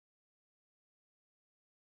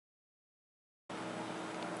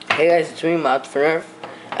Hey guys, it's me, modsfornerf.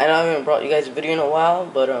 I know I haven't brought you guys a video in a while,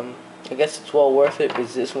 but I guess it's well worth it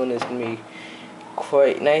because this one is gonna be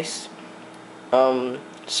quite nice.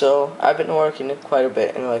 So I've been working it quite a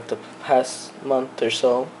bit in like the past month or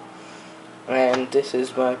so, and this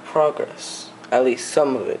is my progress, at least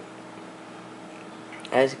some of it.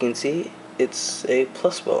 As you can see, it's a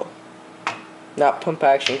Plusbow, not pump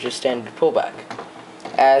action, just standard pullback.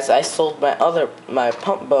 As I sold my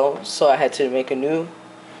pump bow, so I had to make a new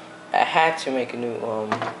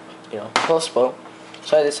Plusbow.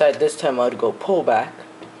 So I decided this time I would go pullback.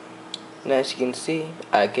 And as you can see,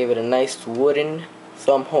 I gave it a nice wooden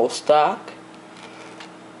thumb hole stock,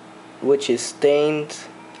 which is stained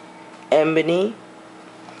ebony.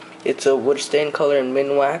 It's a wood stain color in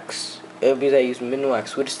Minwax. Because I use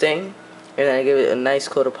Minwax wood stain, and I give it a nice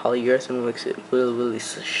coat of polyurethane, makes it really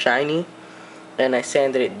shiny. And I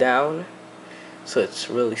sanded it down so it's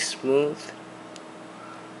really smooth.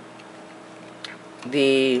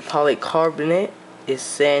 The polycarbonate is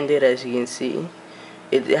sanded, as you can see.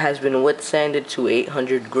 It has been wet sanded to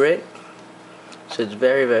 800 grit, so it's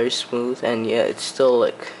very smooth, and yeah, it's still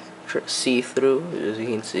like see-through, as you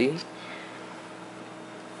can see.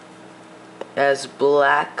 It has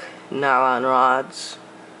black nylon rods,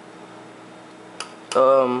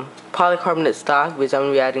 polycarbonate stock, because I'm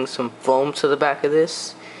going to be adding some foam to the back of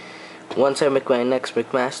this once I make my next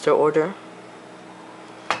McMaster order.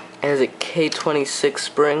 It has a K26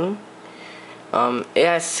 spring. It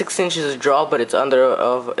has 6 inches of draw, but it's under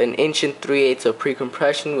of 1 3/8 inches of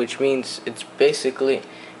pre-compression, which means it's basically,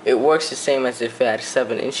 it works the same as if it had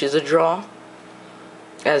 7 inches of draw.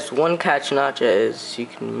 It has one catch notch, as you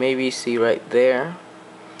can maybe see right there.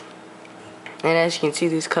 And as you can see,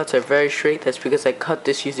 these cuts are very straight. That's because I cut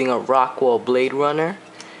this using a Rockwell blade runner,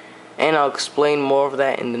 and I'll explain more of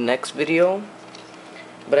that in the next video.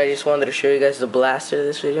 But I just wanted to show you guys the blaster of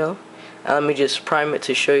this video. Now let me just prime it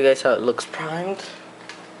to show you guys how it looks primed.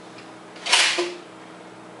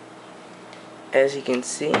 As you can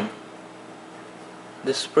see,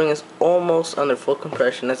 the spring is almost under full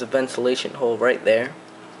compression. There's a ventilation hole right there.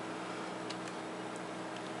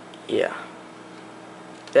 Yeah.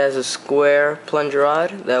 It has a square plunger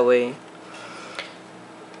rod, that way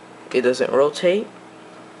it doesn't rotate.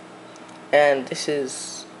 And this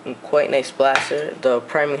is a quite nice blaster. The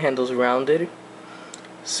priming handle is rounded,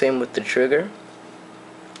 same with the trigger.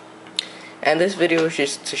 And this video is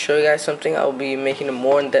just to show you guys something. I'll be making a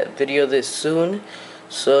more in-depth video this soon,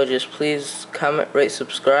 so just please comment, rate,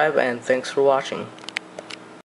 subscribe, and thanks for watching.